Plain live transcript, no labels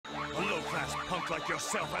class punk like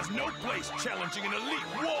yourself has no place challenging an elite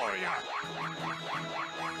warrior.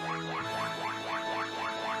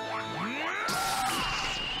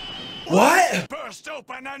 What? Burst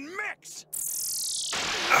open and mix.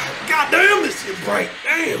 God damn, this is bright.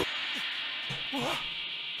 Damn.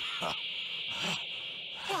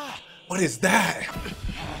 What is that?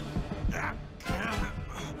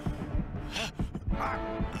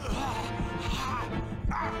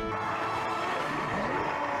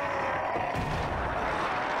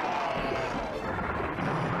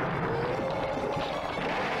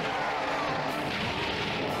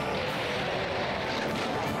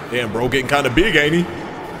 Damn, bro, getting kind of big, ain't he?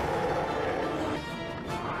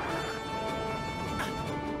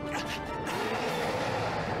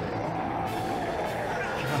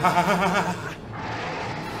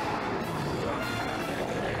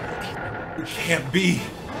 It can't be.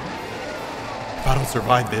 If I don't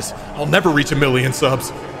survive this, I'll never reach 1 million subs.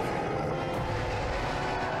 If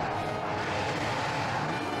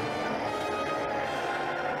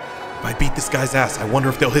I beat this guy's ass, I wonder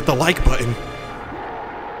if they'll hit the like button.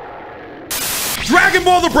 Dragon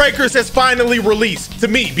Ball The Breakers has finally released to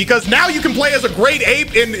me because now you can play as a Great Ape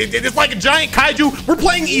and it's like a giant kaiju. We're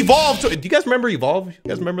playing Evolve. Do you guys remember Evolve? You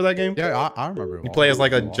guys remember that game? Yeah, I remember Evolve. You play as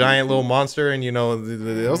like a giant little monster and you know,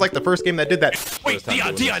 it was like the first game that did that. Wait,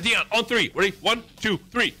 Dion, on 3. Ready? 1, 2,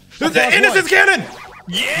 3. The Innocence Cannon!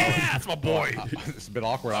 Yeah, that's my boy. It's a bit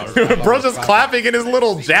awkward. Bro just clapping in his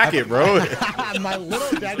little jacket, bro. My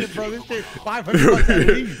little jacket, bro. This shit 500 bucks at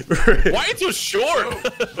least. Why are you so short?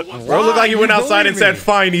 Bro looked like he went outside and said,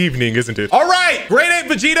 fine evening, isn't it? All right, Great Ape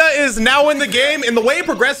Vegeta is now in the game, and the way it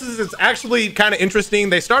progresses is actually kind of interesting.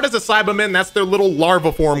 They start as a Cyberman, that's their little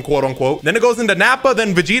larva form, quote unquote. Then it goes into Nappa,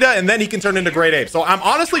 then Vegeta, and then he can turn into Great Ape. So I'm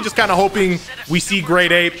honestly just kind of hoping we see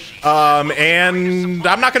Great Ape, and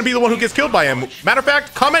I'm not gonna be the one who gets killed by him. Matter of fact,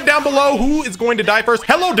 comment down below who is going to die first.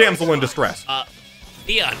 Hello, damsel in distress.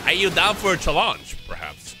 Dion, are you down for a challenge,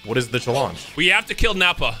 perhaps? What is the challenge? We have to kill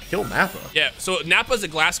Nappa. Kill Nappa? Yeah, so Nappa's a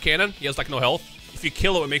glass cannon. He has like no health. If you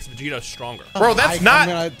kill him, it makes Vegeta stronger. Bro, that's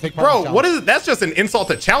bro, what is it? That's just an insult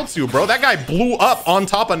to Chaozu, bro. That guy blew up on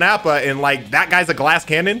top of Nappa and like, that guy's a glass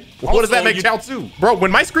cannon? What does that make Chaozu? Bro, when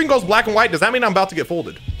my screen goes black and white, does that mean I'm about to get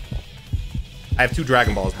folded? I have 2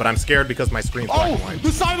 Dragon Balls, but I'm scared because my screen's black and white. The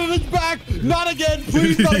Cyberman's back! Not again!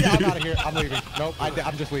 Please, not again! I'm out of here. I'm leaving. Nope,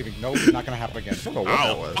 I'm just leaving. Nope, not gonna happen again. I don't know what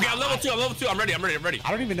that was. Okay, I'm level 2. I'm ready. I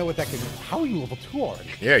don't even know what that can do. How are you level 2 already?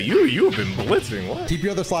 Yeah, you've been blitzing. What? Keep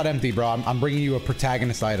your other slot empty, bro. I'm bringing you a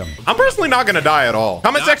protagonist item. I'm personally not gonna die at all.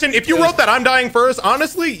 Comment section, if you wrote that I'm dying first,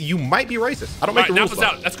 honestly, you might be racist. I don't make the rules.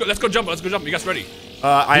 Nappa's out. Let's go jump. You guys ready?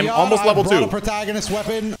 I'm almost level 2. A protagonist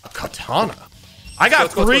weapon. A katana. I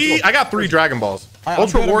got 3 Dragon Balls. Right,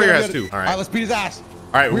 Ultra Warrior has 2. All right, let's beat his ass.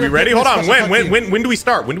 All right, we ready? Hold on. When do we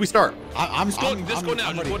start? When do we start? Just go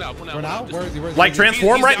now. Go now. Where is he? Like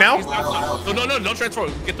transform right now? No, don't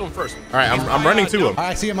transform. Get to him first. All right, I'm running to him. All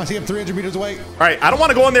right, I see him 300 meters away. All right, I don't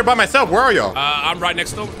want to go in there by myself. Where are y'all? I'm right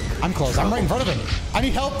next to him. I'm close. I'm right in front of him. I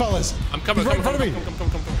need help, fellas. I'm coming. He's right in front of me.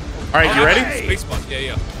 Come. All right, you ready? Space bus.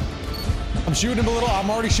 Yeah. I'm shooting him a little. I'm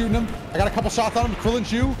already shooting him. I got a couple shots on him. Krillin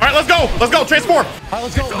shoe. All right, let's go. Transform. All right,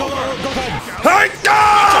 let's go. Go time. Hey,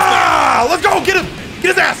 let's go. Get him.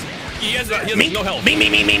 Get his ass. He has no health. Me.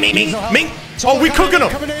 Oh, we cooking him.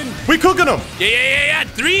 We cooking him. Yeah.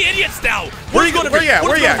 3 idiots now. Where you going? Where you at?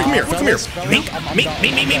 Come here. Me.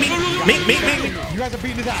 You guys are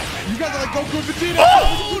beating his ass. You guys are like Goku and Vegeta.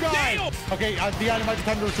 Oh, damn. Okay, Dion, it might be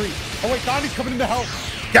time to retreat. Oh wait, Donnie's coming in to help.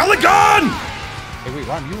 Galagon! Hey, wait,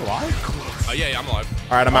 Ron, you alive? Yeah, I'm alive.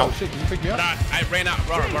 All right, I'm out. Shit, can you pick me up? I ran out.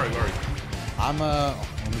 Rory. I'm let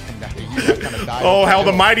me come down here. You guys kind of died. Oh, how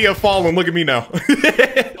the mighty have fallen. Look at me now.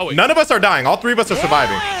 None of us are dying. All 3 of us are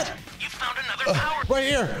surviving. You found another power. Right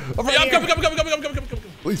here. I'm coming.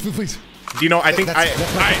 Please. Do you know, I think All right,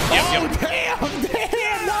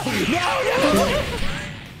 No.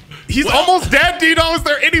 He's almost dead, Dino. Is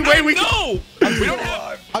there any way we can...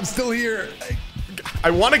 No! I'm still here.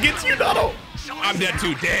 I want to get to you, Dono. I'm dead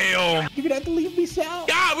too. Damn. You're gonna have to leave me, Sal.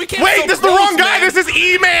 God, we can't. Wait, this is the wrong guy. This is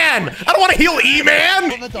E-Man. I don't want to heal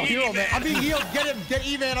E-Man. I'm a hero, man. I'm being healed. Get him. Get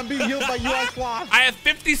E-Man. I'm being healed by US Sloth. I have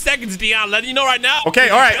 50 seconds, Dion. Letting you know right now. Okay,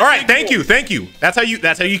 all right. Thank you. That's how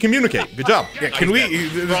you communicate. Good job. Yeah, can we?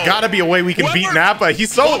 There's got to be a way we can beat Nappa.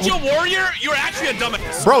 He's so. Ultra Warrior, you're actually a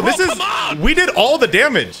dumbass. Bro, this is. Come on. We did all the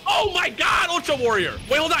damage. Oh my God, Ultra Warrior.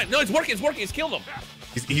 Wait, hold on. No, it's working. He's killed him.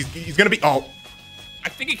 He's gonna be. Oh. I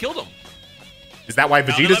think he killed him. Is that why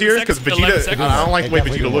Vegeta's here? Because Vegeta. I don't like the way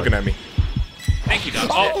Vegeta looking at me. Thank you, Doc.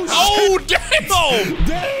 Oh, damn!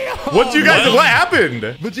 Damn! What you guys? What happened?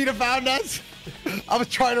 Vegeta found us. I was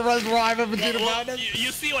trying to revive him. Well,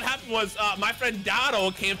 you see what happened was my friend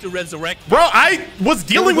Dado came to resurrect. Bro, I was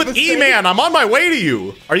dealing with E-Man. I'm on my way to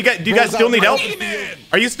you. Are you guys? Do you guys still need help? E-Man!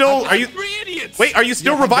 Are you still? Are you? 3 idiots. Wait, are you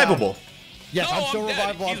still Yes, I'm down. revivable? Yes, No, I'm still dead.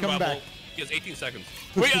 revivable. I'm He's coming back. revivable. He has 18 seconds.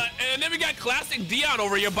 Wait, and then we got classic Dion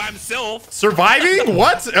over here by himself. Surviving?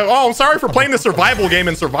 What? Oh, I'm sorry for playing the survival game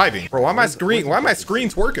and surviving. Bro, why my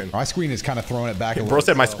screen's working? My screen is kind of throwing it back a little. Bro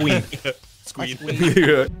said my screen. Squeak. Yeah.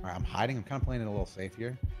 All right, I'm hiding. I'm kind of playing it a little safe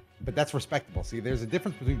here. But that's respectable. See, there's a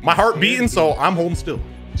difference between My heart being beating, scared so and I'm holding still.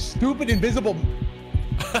 being stupid, invisible.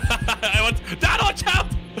 Dado, watch out!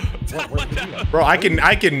 Dado, watch out! Bro, I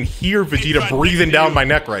can hear Vegeta breathing down my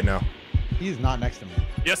neck right now. He's not next to me.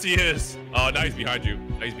 Yes, he is. Oh, now he's behind you.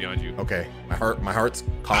 Now he's behind you. Okay, my heart's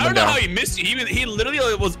I calming don't know down. how he missed you. He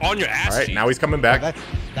literally was on your ass. All right, cheek. now he's coming back.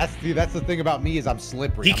 That's the thing about me is I'm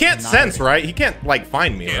slippery. He I'm can't not- sense, right? He can't like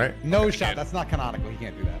find me, Can't. right? No Okay, shot. can't. That's not canonical. He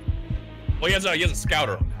can't do that. Well, he has a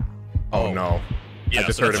scouter. Oh no. Yeah, I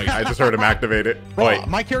just so heard that's him. like- I just heard him activate it. Bro, Wait.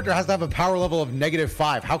 my character has to have a power level of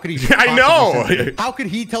 -5. How could he? I know. possibly sense- How could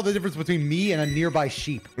he tell the difference between me and a nearby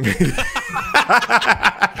sheep?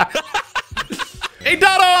 Hey,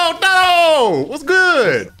 Dado! What's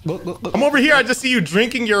good? Look. I'm over here. I just see you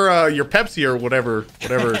drinking your Pepsi or whatever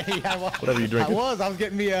Yeah, well, whatever you drinking. I was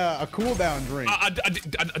getting me a cool down drink.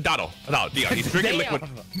 Dado, Dion, he's drinking Damn.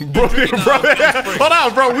 liquid. Bro, hold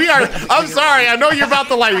on, bro. I'm sorry. I know you're about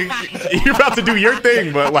to do your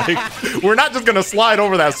thing, but like, we're not just gonna slide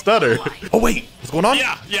over that stutter. Oh wait, what's going on?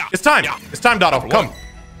 Yeah. It's time. Yeah. It's time, Dado. Come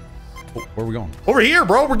Where are we going? over here,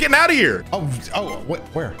 bro. We're getting out of here. Oh,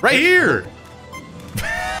 where? Right here.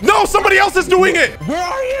 No, somebody else is doing it. Where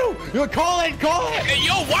are you? Call it. Hey,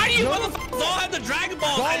 yo, why do you motherfuckers all have the Dragon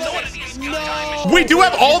Balls? I know what it is. No. We do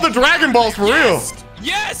have all the Dragon Balls for real.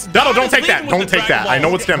 Yes. Dado, don't Don's take that. leading Don't with the take that. Dragon I know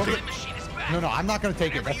Balls. it's tempting. No, I'm not gonna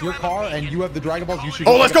take it. That's your car, and you have the Dragon Balls. You should.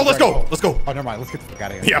 Oh, go let's get go. the Let's Dragon go. Balls. Let's go. Oh, never mind. Let's get the fuck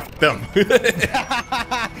out of here. Yeah, fuck them.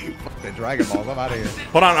 Fuck the Dragon Balls. I'm out of here.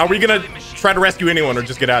 Hold on. Are we gonna try to rescue anyone or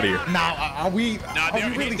just get out of here? Now, are we? Nah, Are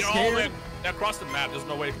we really they're all the way, scared? they're across the map. There's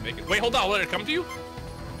no way they can make it. Wait, hold on. Let it come to you?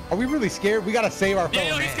 Are we really scared? We gotta save our Yeah,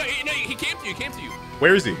 fellow no, man. he came to you. He came to you.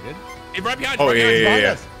 Where is he? He's right behind you. Oh right yeah, behind you.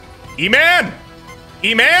 yeah, yeah. E-Man!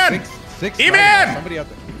 E-Man! Six. E-Man! Dragon Balls. Somebody out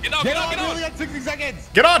there. Get on, Get get on! on, We get only on. got 60 seconds.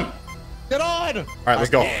 Get on! Get on! All right, let's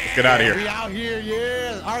go. Let's get out of We here. out here,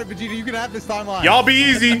 yeah. All right, Vegeta, you can have this timeline. Y'all be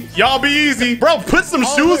easy. Y'all be easy. Bro, put some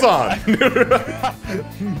Oh, shoes wait. on.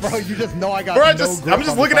 Bro, you just know I got. Bro, no I'm just grip on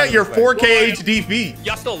the looking side at your of this thing. 4K HD feed.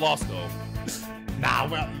 Y'all still lost, though. Nah,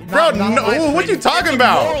 well, Bro, not on no, my what you screen. talking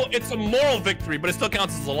about? It's a moral victory, but it still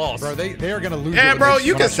counts as a loss. Bro, they are gonna lose. Yeah, it bro, when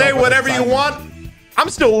you I can show say up on whatever the you side. want. I'm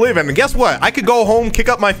still living, and guess what? I could go home, kick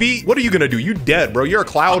up my feet. What are you gonna do? You dead, bro. You're a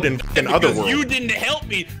cloud in other Because you world. didn't help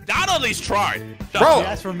me. Dado at least tried. Bro,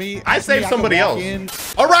 As for me, I as for me, saved can somebody walk else. in.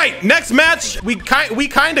 All right, next match. We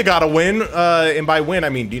kind of got a win, and by win I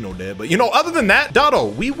mean Dino dead. But you know, other than that, Dado,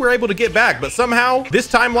 we were able to get back. But somehow this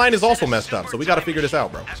timeline is also messed up. So we got to figure this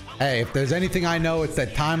out, bro. Hey, if there's anything I know, it's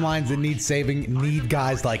that timelines that need saving need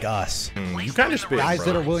guys like us. You kind of spit, Guys bro.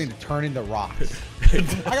 that are willing to turn into rocks. I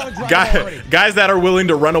got a Dragon Ball already. Guys that are willing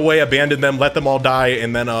to run away, abandon them, let them all die,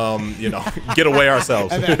 and then you know, get away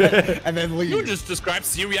ourselves. and then leave. You just described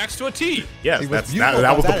SeeReax to a T. Yes, See, what's that beautiful was the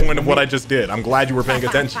about that point is of what we- I just did. I'm glad you were paying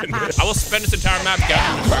attention. I will spend this entire map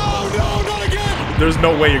gathering. Oh no, not again! There's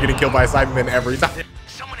no way you're getting killed by a Cyberman every time.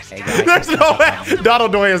 Hey guys, There's no way.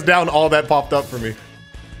 Donald Doy is down all that popped up for me.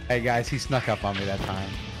 hey guys, he snuck up on me that time.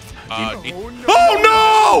 Oh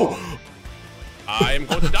no! I am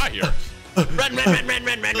going to die here. Run.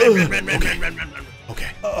 Okay.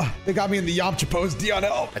 They got me in the Yamcha pose. Dion,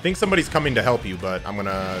 help! I think somebody's coming to help you, but I'm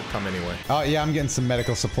gonna come anyway. Oh yeah, I'm getting some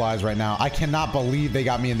medical supplies right now. I cannot believe they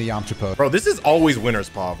got me in the Yamcha pose. Bro, this is always winner's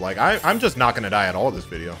pop. Like, I'm just not gonna die at all this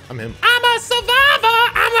video. I'm him. I'm a survivor.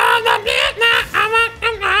 I'm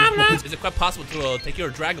on the Is it quite possible to take your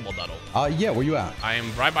Dragon Ball, Dado? Yeah, where you at? I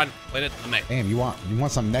am right by planet Namek. Damn, you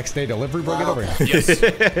want some next day delivery, bro? Get over here. Yes.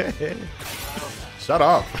 Shut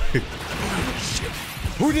up.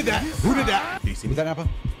 Who did that? Who did that? Did you see me? Was that Nappa?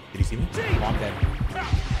 Did you see me? Oh, I'm dead.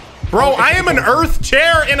 Bro, I am an Earth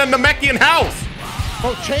chair in a Namekian house.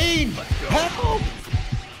 Bro, chain! Help!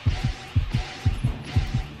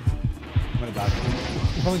 I'm gonna die.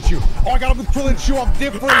 Krillin shoe. Oh, I got him with Krillin shoe. I'm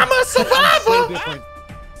different. I'm a survivor. I'm so different.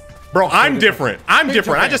 Bro, I'm different. I'm Hey,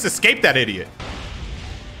 different. I Japan. just escaped that idiot.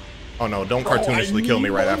 Oh no, don't cartoonishly kill me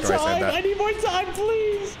right after I said that. I need more time,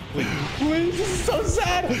 please. Please, this is so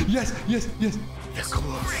sad. Yes. Yes,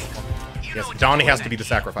 Johnny has to be the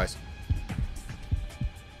sacrifice.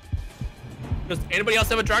 Does anybody else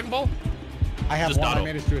have a Dragon Ball? I have Just one. I Dado.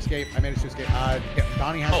 managed to escape. Yeah,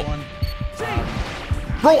 Donnie has Oh. one.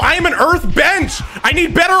 Bro, I am an Earth bench. I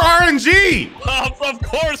need better RNG. Of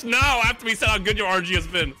course now, after we said how good your RNG has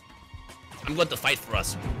been. I'm going to fight for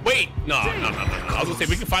us. Wait, no. I was gonna say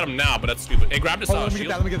we can fight him now, but that's stupid. Hey, grab this let me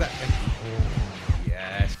shield. get that.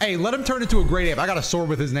 Yes. Hey, let him turn into a great ape. I got a sword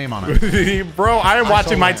with his name on it. Bro, I am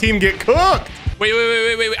watching my team get cooked. Wait.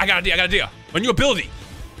 I got an idea. A new ability.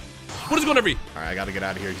 What is it going to be? All right, I got to get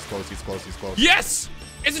out of here. He's close. Yes!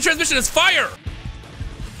 Instant transmission is fire!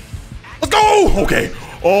 Let's go! Okay.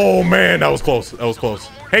 Oh, man, that was close.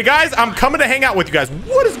 Hey, guys, I'm coming to hang out with you guys.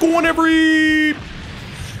 What is going every...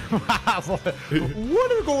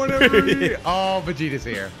 What are going every... Oh, Vegeta's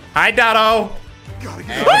here. Hi, Dotto.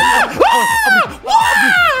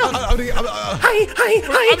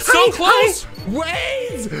 I'm so close!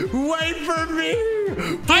 Wait for me.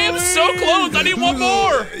 I am so close! I need one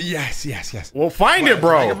more! Yes. We'll find it,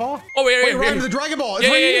 bro. Oh, wait. Ryan, the Dragon Ball.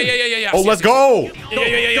 It's Yeah. Oh, let's go.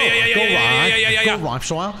 Yeah. Go, Ron.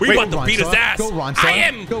 We about to beat his ass. Go, Ron. I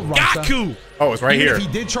am Gaku. Oh, it's right Even here. if he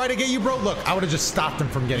did try to get you, bro, look, I would have just stopped him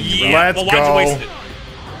from getting you, bro. Yeah, Let's well, why'd go. you waste it?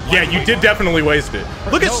 Yeah, you did definitely waste it.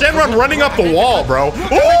 Look at Shenron running up the wall, bro.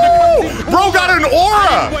 Ooh! Bro got an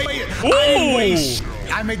aura.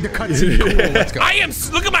 I made the cutscene cool. Let's go.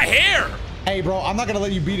 Look at my hair. Hey, bro, I'm not gonna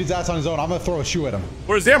let you beat his ass on his own. I'm gonna throw a shoe at him.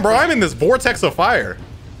 Where's Damn, bro, I'm in this vortex of fire.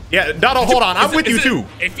 Yeah, Dotto, hold on. I'm with you too.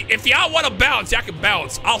 If y'all want to bounce, y'all can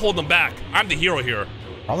bounce. I'll hold them back. I'm the hero here.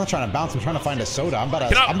 I'm not trying to bounce. I'm trying to find a soda. I'm about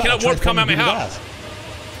to. Can I warp come at me house?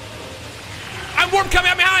 I'm warp coming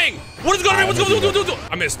at me high. What is going on? What's going on?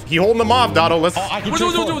 I missed. He holding them off, Dotto. Let's. I can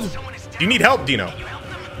Do you need help, Dino?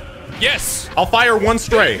 Yes. I'll fire one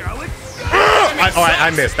stray.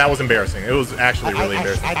 I missed. That was embarrassing. It was actually really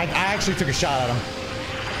embarrassing. I actually took a shot at him.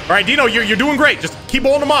 All right, Dino, you're doing great. Just keep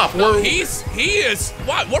holding him off. No, he is.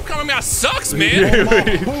 What? Warp coming at me sucks, man.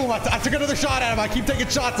 Boom! I took another shot at him. I keep taking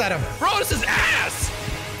shots at him. Bro, this is ass.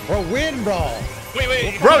 Bro, win, bro.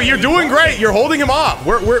 Wait. Bro, you're doing great. You're holding him off.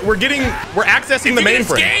 We're accessing the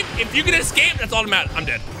mainframe. If you can escape, that's all that matters. I'm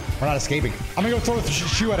dead. We're not escaping. I'm gonna go throw the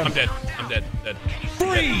shoe at him. I'm dead.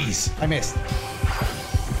 Freeze! I missed.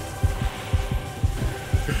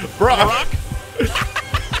 Bro. Rock.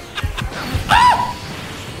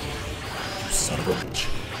 Son of a bitch.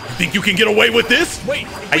 You think you can get away with this? Wait.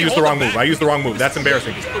 I used the wrong move. That's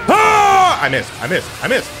embarrassing. Ah! I missed. I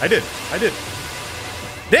did.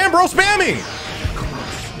 Damn, bro, spamming.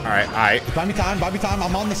 All right. Buy me time.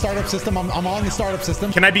 I'm on the startup system. I'm on the startup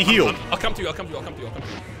system. Can I be healed? I'll come to you. Do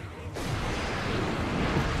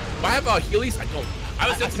I have Heelys? I don't. I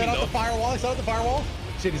was set up the firewall.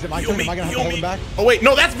 Shit, is it my Heal turn? me, Am I gonna have heal to hold me. him back? Oh wait,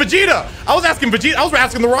 no, that's Vegeta. I was asking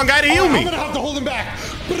the wrong guy to heal I'm me. gonna have to hold him back.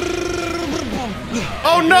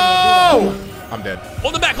 Oh no! I'm dead.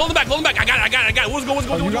 Hold him back. I got it. What's going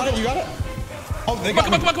on? You got it. Oh, they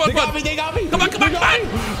got me. They got me. Come on. I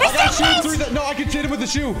got shoot through that. No, I can hit him with the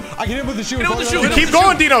shoe. Keep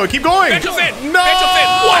going, Dino. Keep going. Metro Fit. No!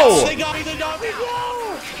 What? They got me.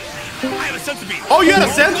 I have a centipede. Oh, you had a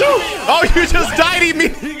senzu? Oh, you just died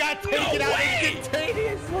immediately. He got taken out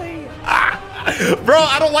instantaneously. Bro,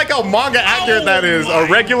 I don't like how manga accurate that is. A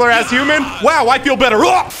regular ass human? Wow, I feel better.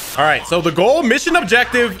 All right, so the goal, mission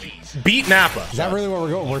objective, beat Nappa. Is that really where we're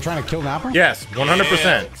going? We're trying to kill Nappa? Yes,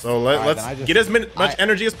 100%. So let's get as much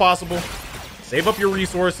energy as possible. Save up your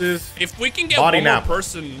resources. If we can get Body one more Nappa.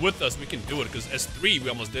 person with us, we can do it. Because S3, we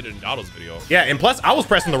almost did it in Dotto's video. Yeah, and plus, I was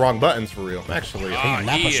pressing the wrong buttons for real. Actually,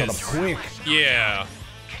 Nappa shut up quick. Yeah.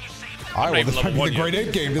 All right, well, this might be the Great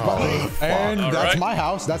Ape game. And that's right. my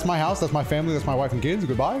house. That's my house. That's my family. That's my wife and kids.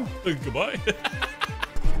 Goodbye. Goodbye.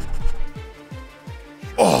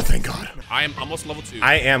 oh, thank God. I am almost level 2.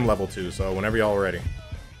 I am level 2, so whenever y'all are ready.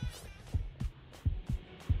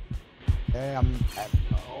 Okay,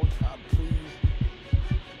 oh, God, please.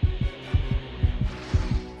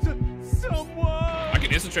 I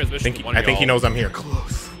can instant transmission. I think he knows I'm here.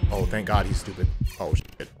 Close. Oh, thank God he's stupid. Oh,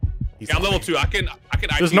 shit. Yeah, I'm level 2. I can.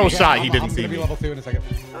 There's no shot he didn't see me. I'm gonna be level 2 in a second.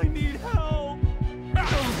 I need help.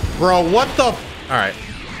 Bro, what the? All right.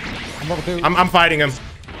 I'm level 2. I'm fighting him.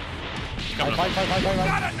 Fight.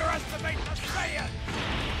 Not underestimate the Saiyans.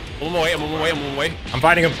 I'm on my way. I'm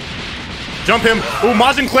fighting him. Jump him. Ooh,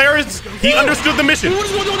 Majin Clarence. He understood the mission.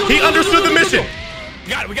 He understood the mission.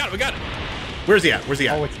 We got it. Where's he at?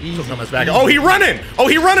 Oh, it's easy. Back. Oh, he running.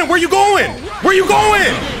 Where you going?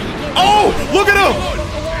 Oh, look at him.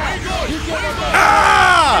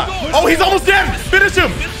 Ah! Oh, he's almost dead. Finish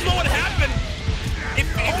him. This is what happened.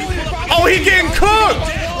 Oh, he getting cooked.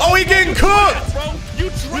 Bro, you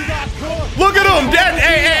trapped. Look at him. Dead.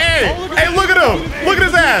 Hey, look at him. Look at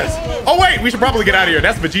his ass. Oh, wait. We should probably get out of here.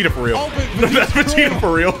 That's Vegeta for real. That's Vegeta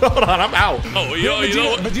for real. Hold on. I'm out. Oh, you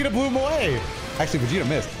know what? Vegeta blew him away. Actually, Vegeta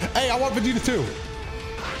missed. Hey, I want Vegeta too.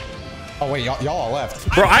 Oh wait, y'all all left.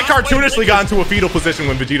 Bro, I cartoonishly got into a fetal position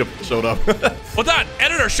when Vegeta showed up. Hold on,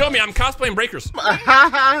 editor, show me. I'm cosplaying Breakers.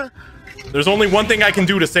 There's only one thing I can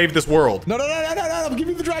do to save this world. No. Give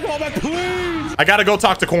me the Dragon Ball back, please. I gotta go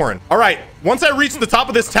talk to Korin. All right, once I reach the top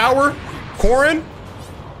of this tower, Korin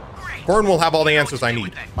will have all the answers I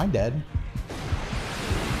need. I'm dead.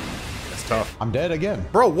 That's tough. I'm dead again.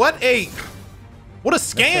 Bro, what a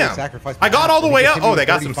scam. I got all the way up. Oh, they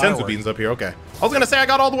got some senzu beans up here. Okay. I was gonna say I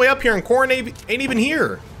got all the way up here and Korin ain't even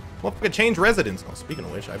here. Well, if I could change residence. Oh, speaking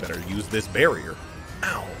of which, I better use this barrier.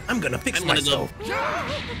 Ow, I'm gonna fix myself.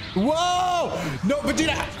 Whoa! No,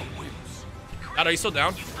 Vegeta! God, are you still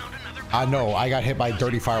down? No, I got hit by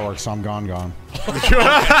dirty fireworks, so I'm gone.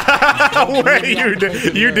 Wait,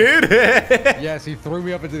 you did? Yes, he threw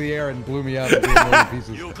me up into the air and blew me up into a million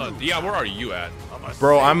pieces. Yeah, where are you at?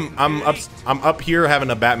 Bro, I'm up here having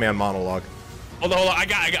a Batman monologue. Hold on. I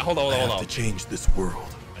got. Hold on. I have to change this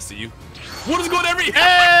world. I see you. What is going every?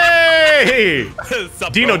 Hey!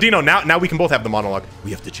 Up, Dino. Now we can both have the monologue. We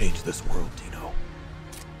have to change this world, Dino.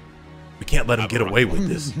 We can't let him get away with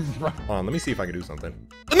this. Hold on, let me see if I can do something.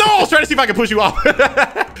 No, I was trying to see if I can push you off.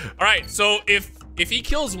 All right, so if he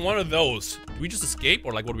kills one of those, do we just escape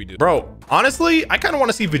or like what do we do? Bro, honestly, I kind of want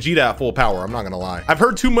to see Vegeta at full power. I'm not gonna lie. I've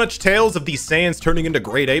heard too much tales of these Saiyans turning into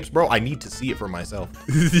great apes, bro. I need to see it for myself.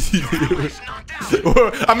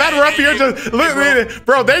 I'm mad we're up here just look,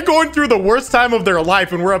 bro. They're going through the worst time of their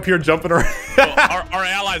life, and we're up here jumping around. our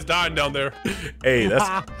allies dying down there. Hey, that's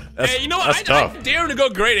hey, you know what? I dare him to go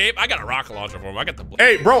Great Ape. I got a rocket launcher for him. I got the.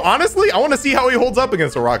 Hey, bro. Honestly, I want to see how he holds up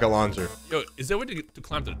against a rocket launcher. Yo, is there a way to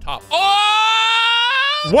climb to the top? Oh!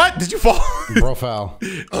 What? Did you fall? Bro fell.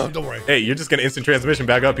 Don't worry. Hey, you're just gonna instant transmission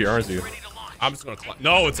back up here, aren't you? I'm just gonna climb.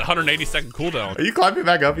 No, it's 180-second cooldown. Are you climbing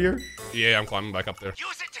back up here? Yeah, I'm climbing back up there.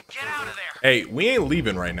 Use it to get out of there. Hey, we ain't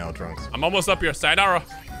leaving right now, Trunks. I'm almost up here. Sayonara.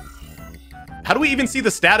 How do we even see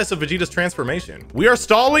the status of Vegeta's transformation? We are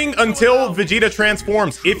stalling until Vegeta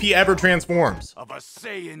transforms, if he ever transforms. Of a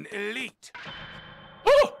Saiyan elite.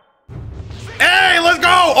 Hey, let's go!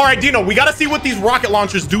 All right, Dino, we gotta see what these rocket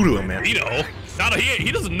launchers do to him, man. Dino?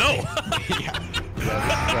 He doesn't know.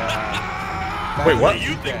 Wait, what? That's a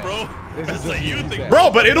you thing, bro. That's a you thing,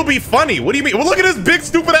 Bro, but it'll be funny. What do you mean? Well, look at this big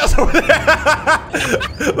stupid ass over there.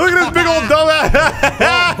 Look at this big old dumb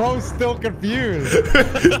ass. Bro's still confused.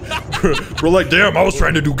 We're like, damn, I was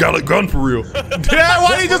trying to do Gallic Gun for real. Damn,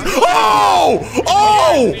 why did he just...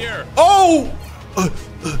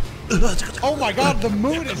 Oh my god, the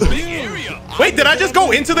moon is huge. Wait, did I just go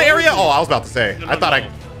into the area? Oh, I was about to say. I thought I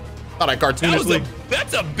cartoonishly...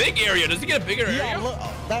 That's a big area. Does he get a bigger area? Yeah, look,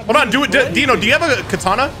 Hold on, do it. Dino, do you have a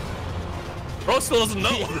katana? Bro still doesn't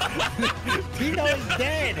know. Dino is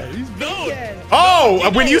dead. He's dead. Oh,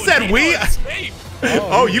 Dino, when you said Dino we... escaped.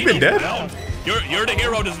 Oh, you've been dead? You're the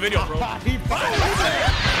hero of this video, bro. Oh,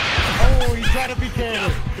 he's trying to be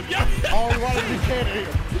candid. Oh, he wanted to be candid.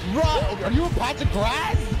 Bro, are you a patch of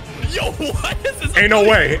grass? Yo, what is this? Ain't no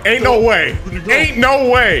way. Ain't no way. Ain't no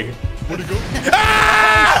way. Where'd he go?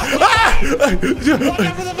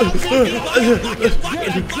 Whatever the mountain.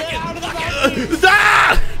 Get out of the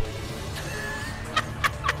mountain.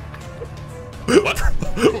 What?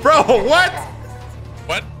 Bro, what?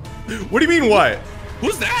 What? What do you mean what?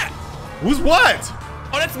 Who's that? Who's what?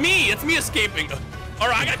 Oh, that's me. It's me escaping. All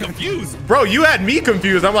right, I got confused. Bro, you had me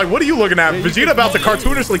confused. I'm like, what are you looking at? Vegeta about to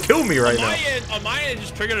cartoonishly kill me right now. On my end,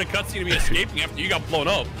 just triggered a cutscene of me escaping after you got blown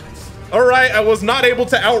up. All right, I was not able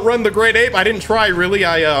to outrun the Great Ape. I didn't try, really.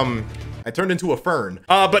 I turned into a fern.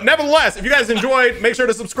 But nevertheless, if you guys enjoyed, make sure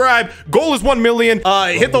to subscribe. Goal is 1 million.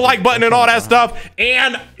 Hit the like button and all that stuff.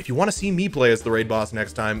 And if you want to see me play as the raid boss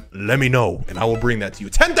next time, let me know, and I will bring that to you.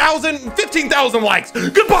 10,000, 15,000 likes.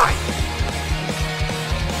 Goodbye.